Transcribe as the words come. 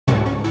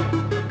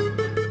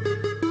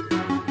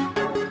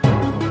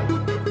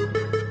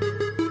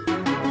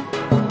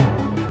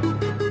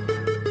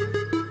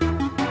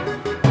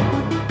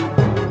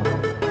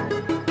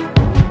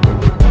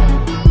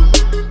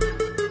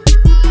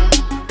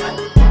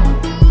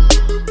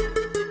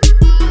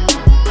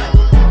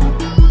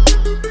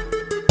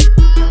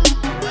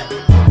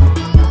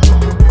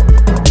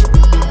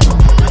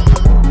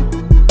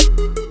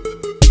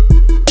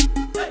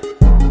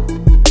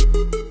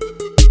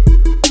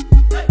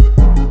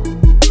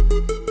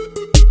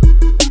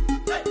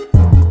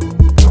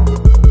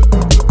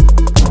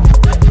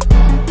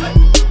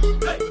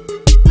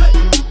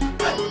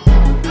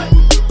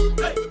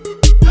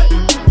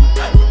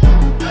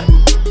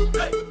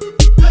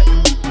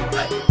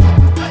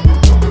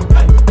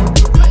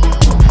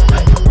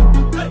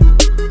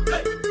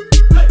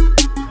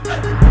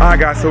Alright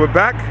guys, so we're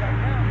back.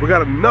 We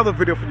got another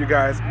video for you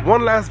guys.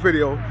 One last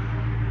video.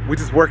 We're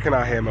just working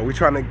out here, man. We're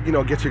trying to,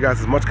 get you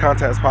guys as much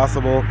content as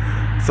possible.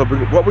 So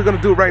what we're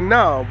gonna do right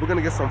now, we're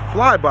gonna get some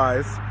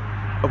flybys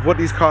of what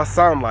these cars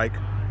sound like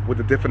with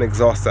the different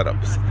exhaust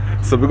setups.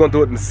 So we're gonna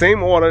do it in the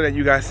same order that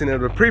you guys seen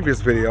in the previous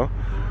video.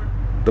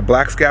 The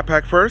black Scat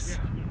Pack first.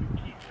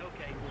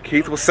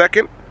 Keith was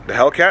second. The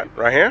Hellcat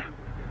right here.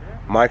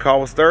 My car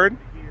was third,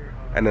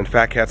 and then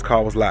Fat Cat's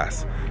car was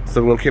last.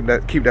 So we're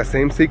gonna keep that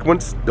same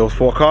sequence, those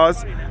 4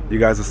 cars. You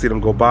guys will see them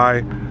go by,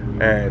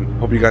 and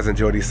hope you guys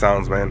enjoy these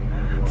sounds, man.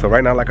 So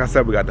right now, like I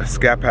said, we got the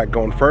Scat Pack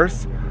going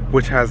first,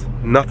 which has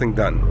nothing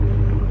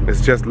done.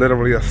 It's just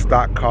literally a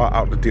stock car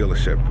out the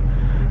dealership.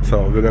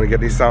 So we're gonna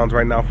get these sounds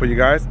right now for you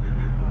guys.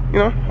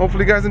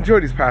 Hopefully you guys enjoy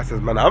these passes,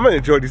 man. I'm gonna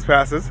enjoy these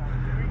passes,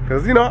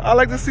 because I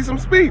like to see some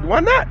speed. Why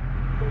not?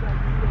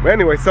 But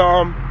anyway,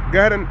 so go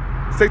ahead and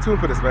stay tuned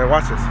for this, man.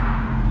 Watch this.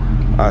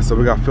 Alright, so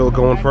we got Phil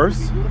going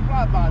first.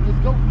 Let's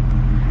go.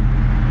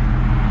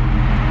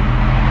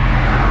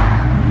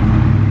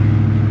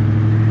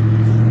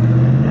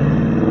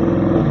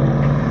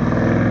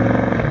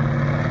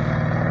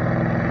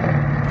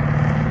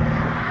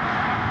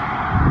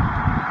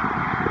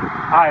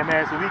 Alright,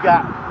 man, so we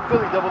got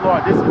Philly double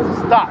R. This is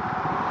a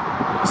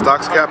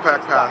Stock Scat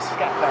Pack pass.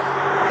 Scat Pack.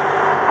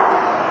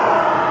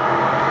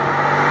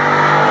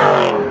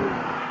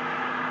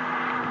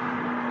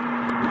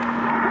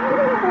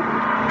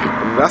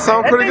 That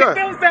sounds pretty good.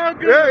 Still sound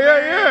good.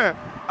 Yeah.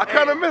 I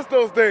kind of miss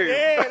those days.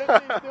 Yeah, that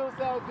thing still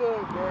sound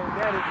good, man.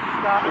 That is the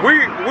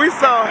stock. We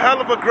sound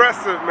hell of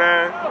aggressive,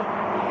 man.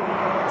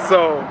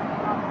 So,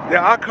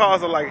 yeah, our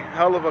cars are like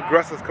hell of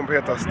aggressive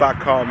compared to a stock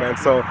car, man.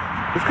 So,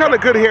 it's kind of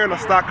good hearing a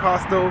stock car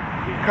still.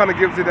 Kind of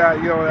gives you that,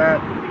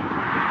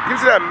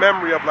 gives you that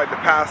memory of like the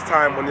past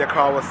time when your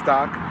car was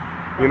stock.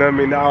 You know what I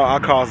mean? Now our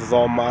cars is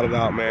all modded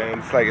out, man.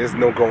 It's like, it's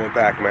no going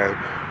back, man.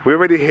 We're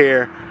already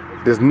here.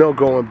 There's no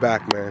going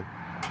back, man.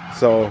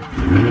 So,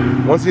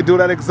 once you do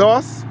that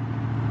exhaust,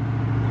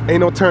 ain't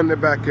no turning it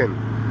back in.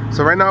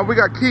 So right now we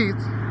got Keith,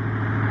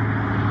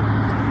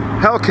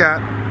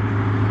 Hellcat.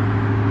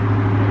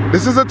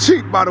 This is a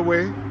cheap, by the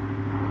way,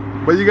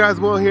 but you guys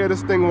will hear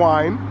this thing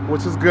whine,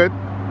 which is good.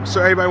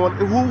 So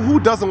everybody who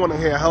doesn't want to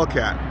hear a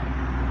Hellcat?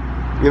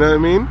 You know what I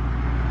mean?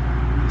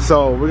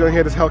 So we're gonna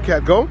hear this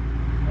Hellcat go.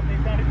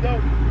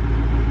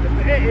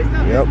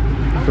 Yep.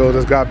 Phil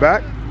just got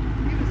back.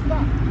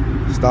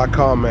 Stock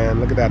car, man.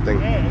 Look at that thing.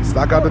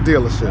 Stock out the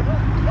dealership.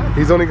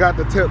 He's only got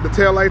the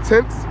tail light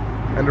tints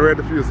and the rear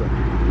diffuser.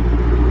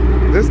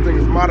 This thing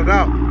is modded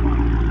out.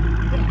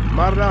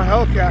 Modded out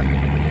Hellcat.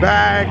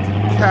 Bagged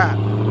cat.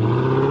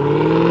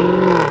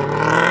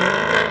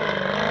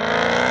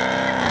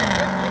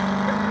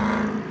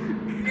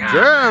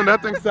 Damn,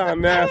 that thing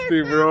sound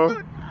nasty,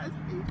 bro.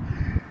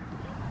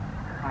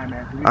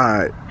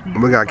 Alright,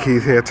 we got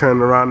Keith here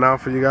turning around now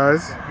for you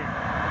guys.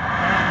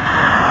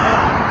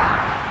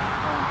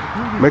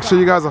 Make sure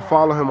you guys are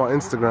follow him on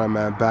Instagram,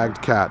 man.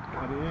 Bagged Cat.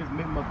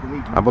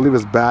 I believe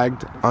it's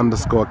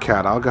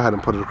bagged_cat. I'll go ahead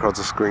and put it across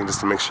the screen just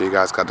to make sure you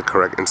guys got the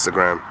correct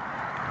Instagram.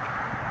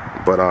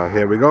 But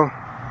here we go.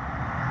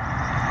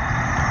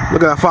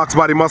 Look at that Fox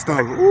body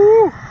Mustang.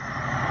 Woo!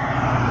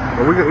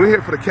 We're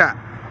here for the cat.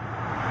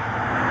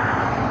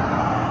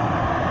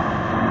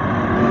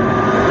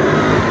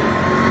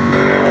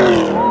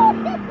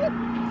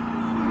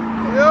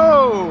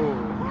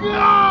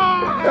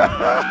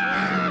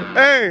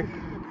 Hey.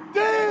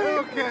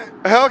 Damn.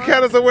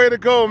 Hellcat is the way to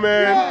go,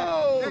 man.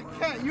 Yo, that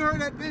cat, you heard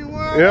that thing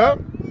was? Yep.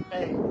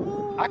 Hey,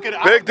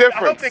 big difference.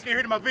 I hope they can hear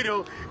it in my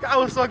video. I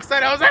was so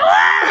excited. I was like,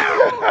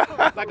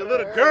 wow! Like a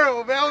little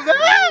girl, man. I was like,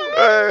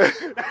 wow!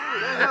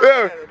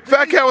 Yeah,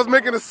 Fat Cat was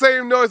making the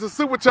same noise the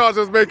Supercharger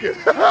was making.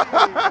 Did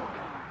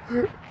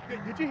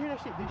you hear that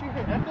shit? Did you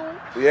hear echo?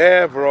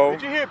 Yeah, bro.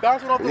 Did you hear it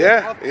bouncing off the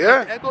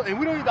echo? And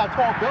we don't even got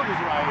tall buildings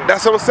around here.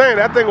 That's what I'm saying.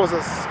 That thing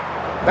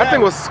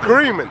was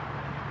screaming.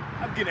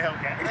 I'm getting a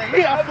Hellcat.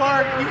 He got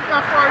far he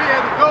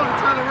had to go to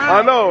turn around.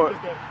 I know.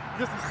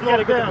 Just to slow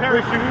down.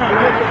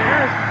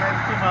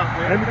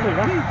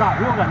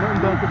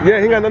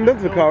 Yeah, he got nothing done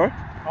to the car.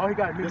 All he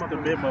got is the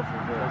mid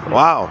muffler.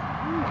 Wow.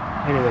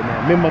 Anyway,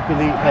 man, mid muffler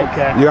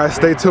Hellcat. You guys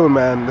stay tuned,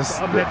 man. Let's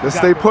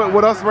stay put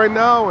with us right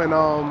now, and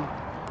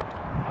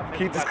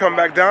Keith just come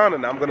back down,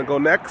 and I'm gonna go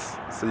next.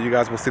 So you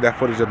guys will see that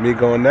footage of me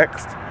going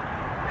next.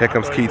 Here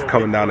comes Keith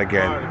coming down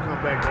again.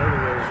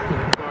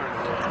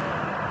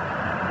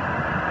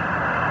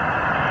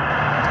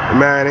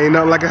 Man, ain't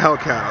nothing like a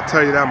Hellcat, I'll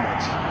tell you that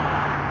much.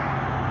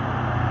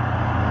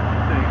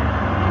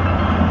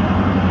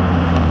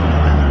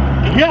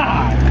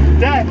 Yeah,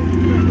 that.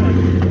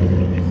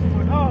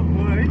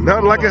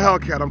 Nothing like a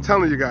Hellcat, I'm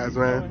telling you guys,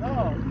 man.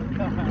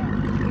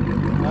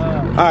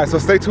 Alright, so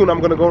stay tuned.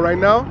 I'm gonna go right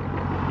now.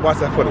 Watch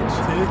that footage.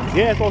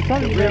 Yeah, that's what I'm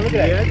telling you, man. Look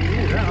at that.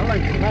 Yeah, I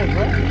like it. Nice,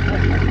 right?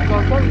 That's what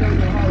I'm telling you.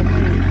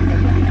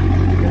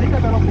 He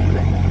got that on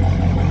eBay.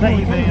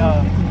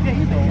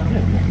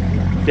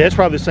 Yeah, it's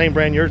probably the same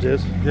brand yours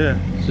is. Yeah.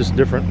 It's just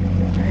different.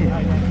 Hey, you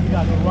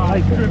got the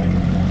ride.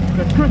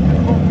 The trip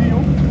is on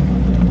deal.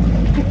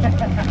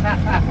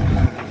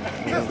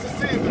 Just the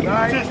season,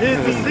 right? Just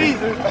is the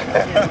season.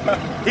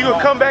 He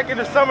gonna come back in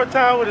the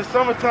summertime with a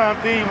summertime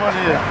theme on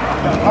his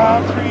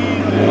palm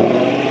trees.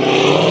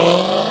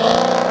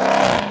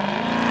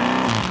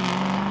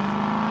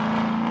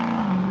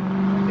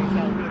 They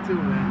sound good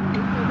too, man.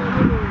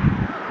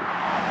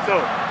 So,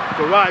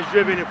 Garage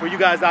Driven, and for you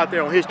guys out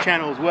there on his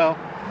channel as well,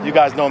 you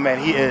guys know, man,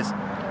 he is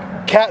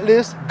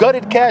catless,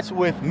 gutted cats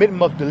with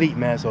mid-muff delete,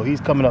 man. So he's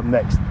coming up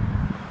next.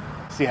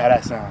 See how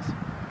that sounds.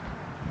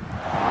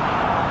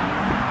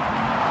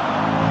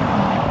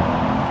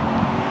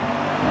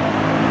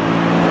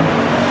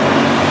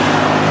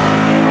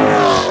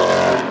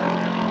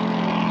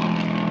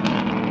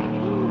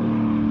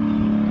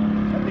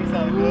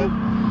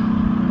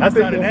 That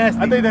sounded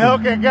nasty. I think the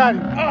Hellcat got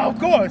him. Oh, of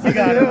course he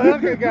got him. The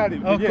Hellcat got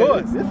him. Of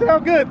course. It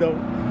sounds good though.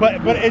 But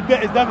it's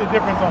definitely a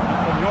difference on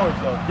yours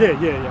though. Yeah.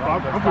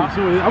 I'm pretty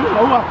sure. I'm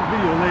gonna watch the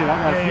video later.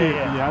 I gotta see it.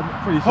 Yeah, I'm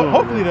pretty sure.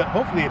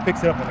 Hopefully it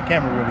picks it up on the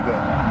camera really good.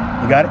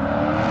 You got it?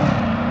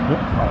 Oh,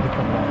 they're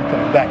coming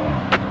back.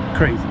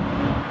 Crazy.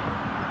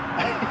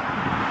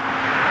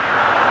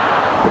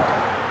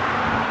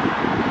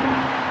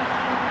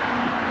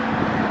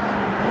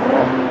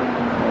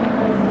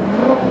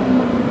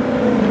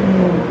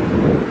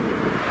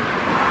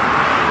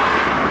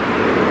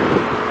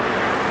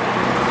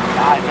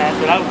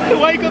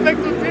 Why you come back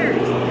so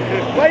serious?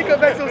 Why you come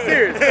back so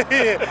serious?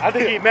 I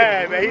think he's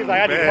mad, man. He's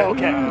like, I need a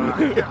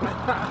Hellcat.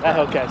 That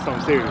Hellcat's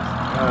something serious.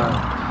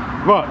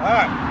 Bro,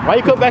 why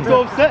you come back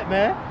so upset,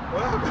 man?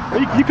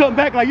 You come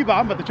back like I'm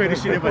about to trade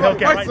this shit in for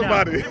Hellcat right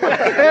somebody. Now.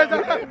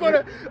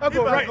 I'm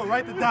gonna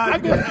write the die.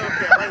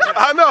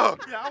 I know.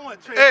 Yeah, I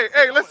want to trade.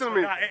 Hey, listen to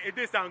me. It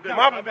did sound good.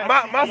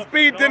 My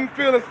speed didn't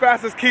feel as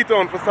fast as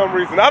Keaton for some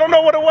reason. I don't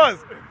know what it was.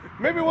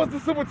 Maybe it was the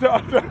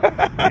supercharger.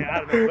 Yeah, I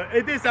don't know, but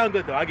it did sound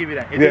good though. I'll give you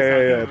that.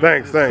 Yeah.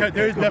 Thanks.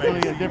 There's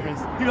definitely a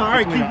difference. You know, all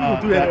right, people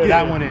do that.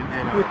 That one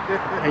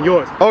and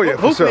yours. Oh yeah,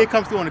 for hopefully sure. It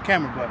comes through on the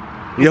camera, but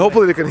yeah,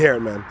 hopefully they can hear it,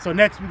 man. So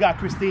next we got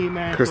Christine,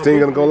 man. Christine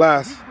gonna go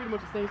last. Pretty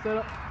much the same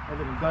setup,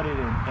 other than gutted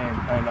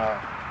and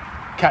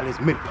catless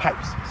mid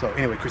pipes. So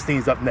anyway,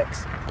 Christine's up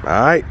next. All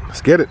right,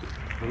 let's get it.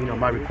 You know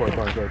my record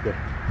button's right there.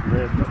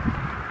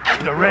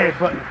 The red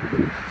button.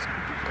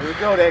 There we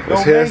go. There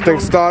Let's hear this thing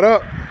start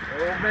up.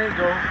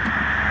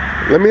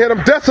 Let me hear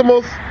them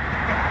decimals. My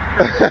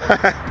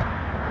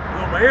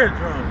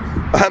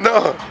eardrums. I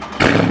know.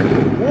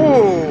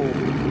 Whoa.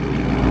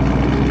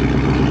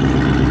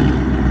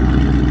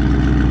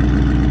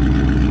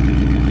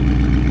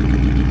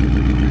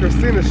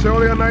 Christina's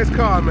surely a nice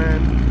car,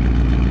 man.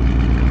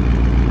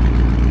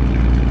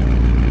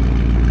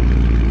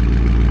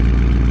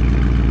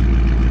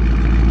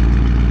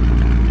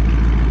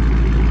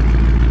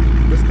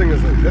 This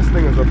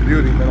thing is a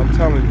beauty, man. I'm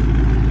telling you.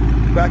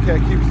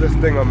 Hellcat keeps this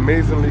thing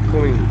amazingly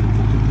clean.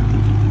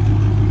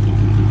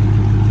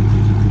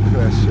 Look at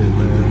that shit,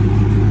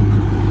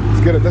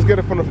 man. Let's get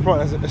it from the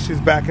front as she's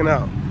backing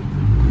out.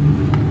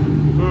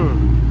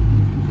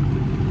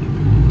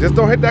 Just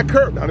don't hit that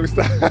curb. Now let me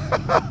stop.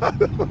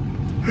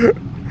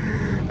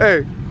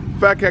 Hey,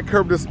 Fat Cat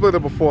curbed this splitter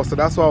before, so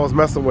that's why I was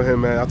messing with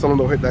him, man. I told him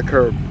don't hit that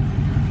curb,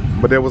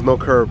 but there was no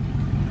curb.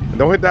 And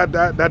don't hit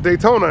that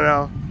Daytona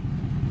now.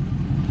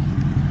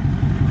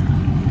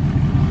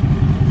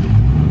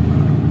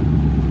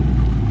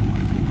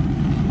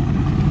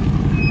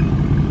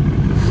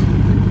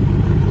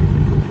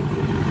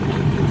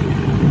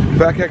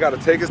 Fat Cat gotta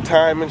take his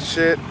time and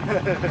shit. He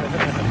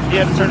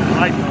had to turn the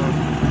lights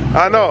on.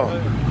 I know.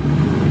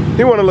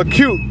 He wanna look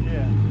cute.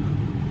 Yeah.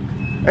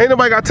 Ain't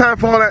nobody got time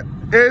for all that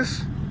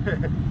ish.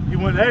 You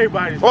want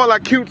everybody to all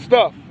that cute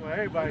stuff. You want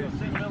everybody to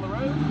see.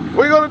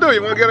 What you gonna do?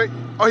 You wanna get a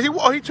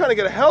he trying to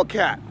get a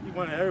Hellcat. He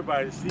wanted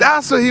everybody to see.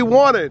 That's what he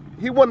wanted.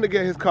 He wanted to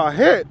get his car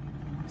hit.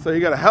 So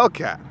he got a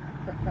Hellcat.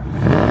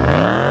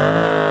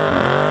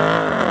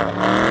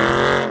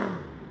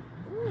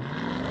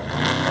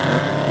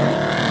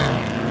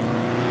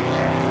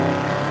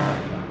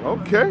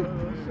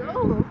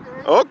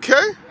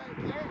 Okay.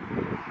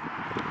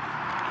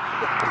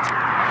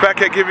 Fat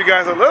Cat give you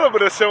guys a little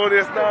bit of show of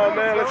this now,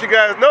 man. Let you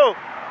guys know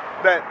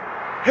that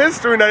his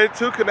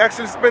 392 can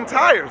actually spin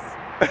tires.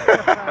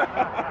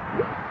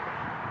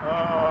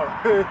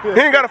 He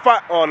ain't got a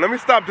 5. Oh, let me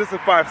stop this at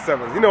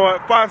 5.7s. You know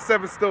what?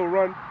 5.7s still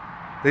run.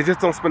 They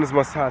just don't spin as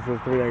much tires as the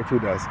 392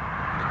 does.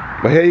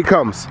 But here he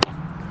comes.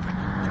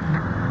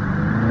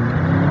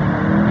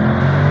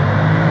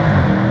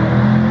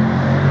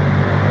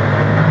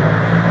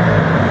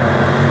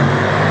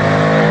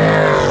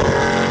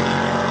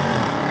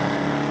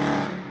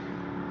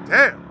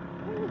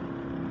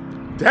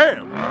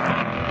 Damn.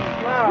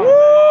 Wow.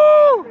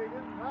 Woo!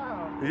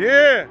 Wow.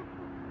 Yeah.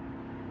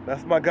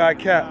 That's my guy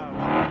Cap.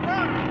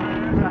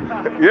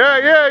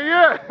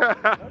 Yeah.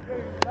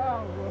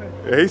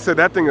 Yeah, he said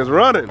that thing is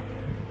running.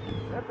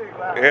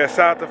 Yeah, shout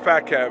out to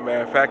Fat Cat,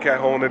 man. Fat Cat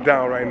holding it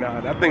down right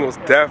now. That thing was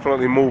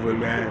definitely moving,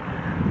 man.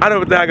 I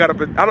don't think I got up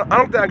to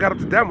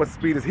that much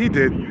speed as he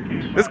did.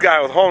 This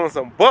guy was holding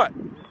some butt.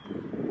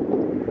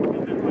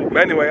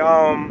 But anyway,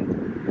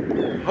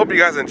 hope you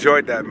guys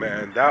enjoyed that,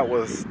 man. That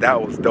was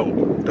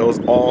dope.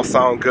 Those all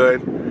sound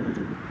good.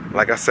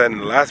 like I said in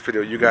the last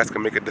video, you guys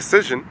can make a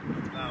decision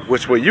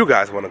which way you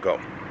guys want to go.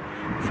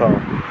 So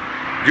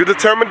you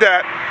determine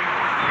that.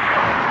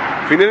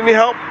 If you need any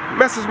help,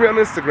 message me on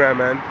Instagram,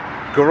 man.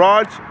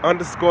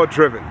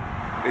 Garage_driven.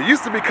 It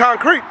used to be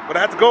concrete, but I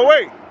had to go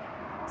away.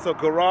 So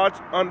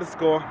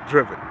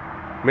garage_driven.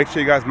 Make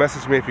sure you guys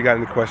message me if you got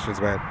any questions,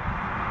 man.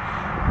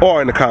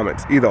 Or in the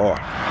comments, either or.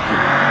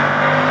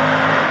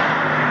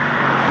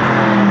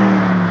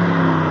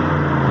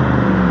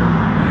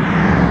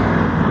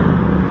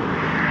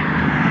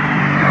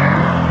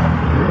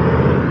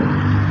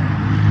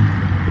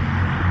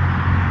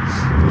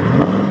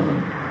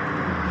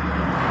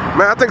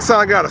 Man, I think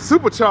someone got a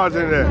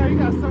supercharger in there. Yeah, you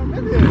got something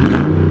in there.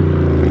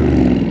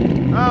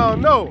 I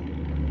don't know.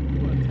 You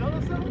want to tell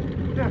us something?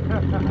 You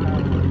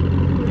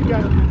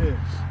got it in there.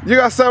 You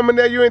got something in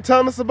there you ain't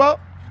telling us about?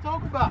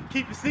 Talk about.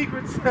 Keep your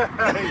secrets.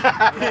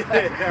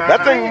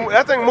 That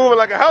thing moving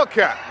like a Hellcat.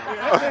 Yeah,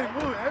 that thing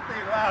moving. That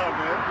thing loud,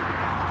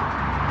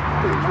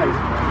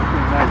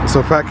 man. Nice.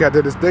 So Fat Cat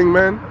did his thing,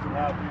 man.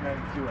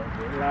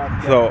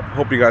 So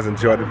hope you guys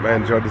enjoyed it,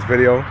 man. Enjoyed this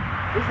video.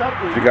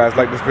 If you guys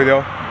like this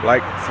video,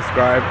 like,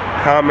 subscribe,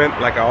 comment.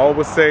 Like I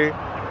always say,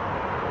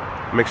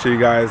 make sure you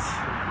guys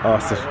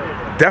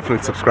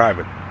definitely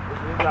subscribing.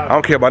 I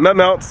don't care about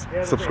nothing else.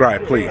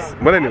 Subscribe, please.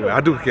 But anyway,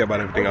 I do care about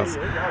everything else.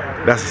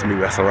 That's just me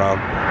messing around.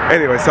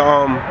 Anyway, so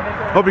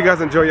hope you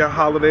guys enjoy your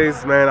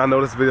holidays, man. I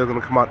know this video is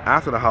gonna come out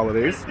after the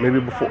holidays,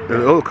 maybe before.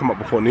 It'll come up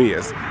before New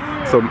Year's.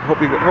 So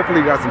hopefully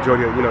you guys enjoy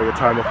your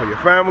time off with your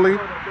family.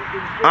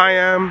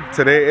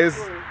 Today is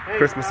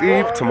Christmas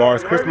Eve.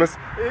 Tomorrow's Christmas.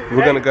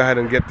 We're gonna go ahead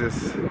and get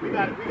this. We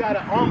got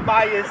an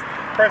unbiased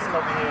person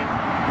over here.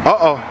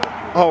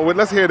 Oh, wait,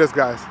 let's hear this,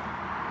 guys.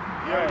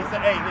 Yeah, he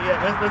said, hey,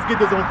 yeah, let's get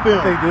this on film.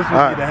 I think this is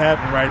going to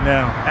happen right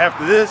now.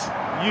 After this,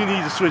 you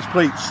need to switch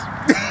plates.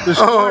 The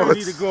story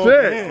need to go over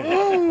there.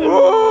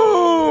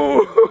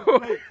 Oh.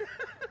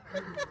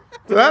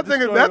 So that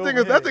thing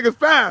is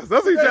fast.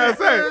 That's what he's trying to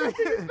say.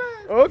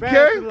 Okay.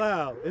 Fast and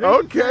loud.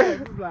 Okay.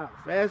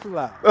 Fast and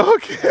loud.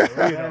 Okay.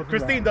 Yeah,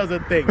 Christine does her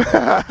thing.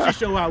 She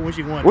show out when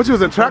she wants. What, you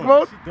was in track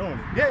mode? She's doing it.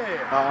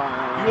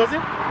 Yeah. You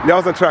wasn't? Yeah, I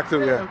was in track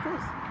too. Yeah. Of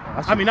course.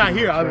 I mean, not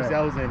here. Obviously,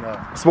 I was in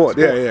sport.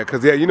 Yeah,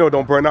 because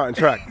don't burn out in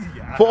track.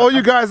 For all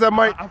you guys that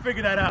might, I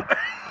figured that out.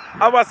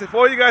 I'm about to say, for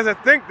all you guys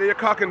that think that your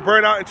car can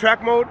burn out in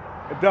track mode,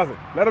 it doesn't.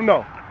 Let them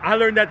know. I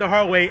learned that the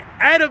hard way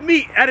at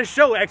a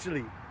show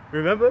actually.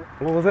 Remember?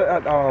 What was it?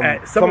 At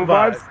Summer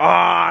Vibes.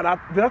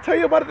 Did I tell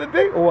you about it that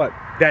day or what?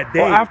 That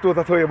day. Or afterwards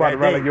I told you about it,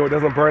 right? Like, yo, it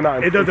doesn't burn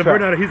out. It doesn't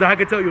burn out. He's like, I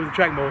could tell you it was in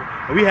track mode.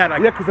 And we had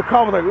like, yeah, because the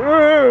car was like, and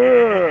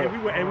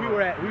we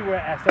were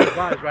at Summer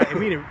Vibes, right? And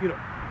meaning,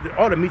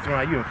 all the meets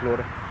around you in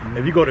Florida.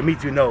 If you go to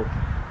meets, you know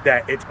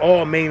that it's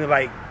all mainly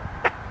like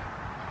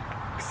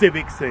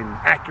Civics and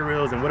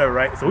Acuras and whatever,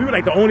 right? So we were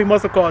like the only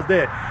muscle cars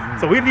there.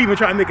 So we didn't even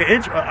try to make an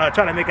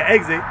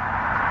exit.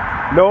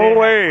 No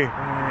way.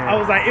 I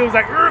was like, it was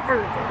like.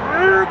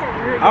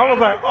 I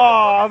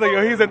was like,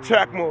 yo, he's in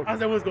track mode. I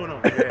was like, what's going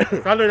on? Yeah.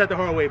 So I learned that the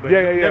hard way, but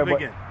never but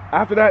again.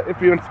 After that, if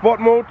you're in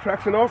sport mode,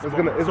 traction off, it's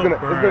gonna. So do you know?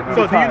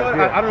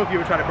 I don't know if you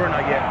ever try to burn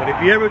out yet, but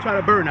if you ever try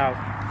to burn out,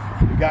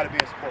 you gotta be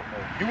in sport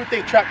mode. You would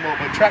think track mode,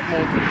 but track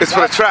mode. It's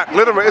for the track,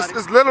 literally.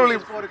 It's literally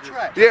for the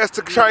track. Yeah, it's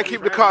to try and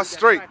keep the car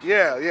straight.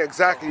 Yeah,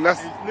 exactly. And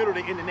it's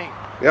literally in the name.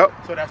 Yep.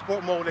 So that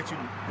sport mode lets you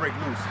break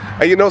loose.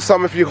 And you know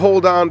something? If you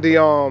hold down the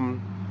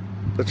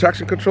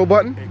traction control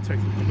button,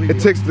 it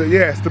takes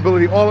the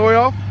stability all the way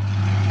off,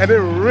 and it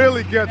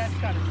really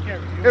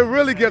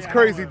gets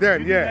crazy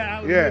then.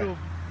 Yeah,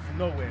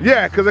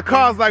 because the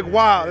car's like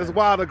wild. It's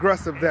wild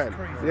aggressive then.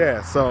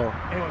 Yeah, so.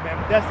 Anyway, man,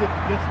 that's it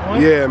for this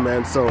one. Yeah,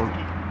 man. So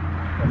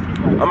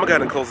I'm gonna go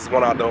ahead and close this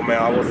one out though, man.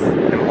 I was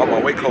on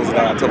my way closing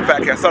out until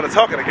Fat Cat started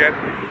talking again.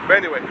 But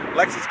anyway,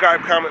 like,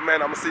 subscribe, comment,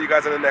 man. I'm gonna see you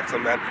guys in the next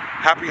one, man.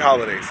 Happy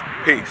holidays.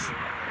 Peace.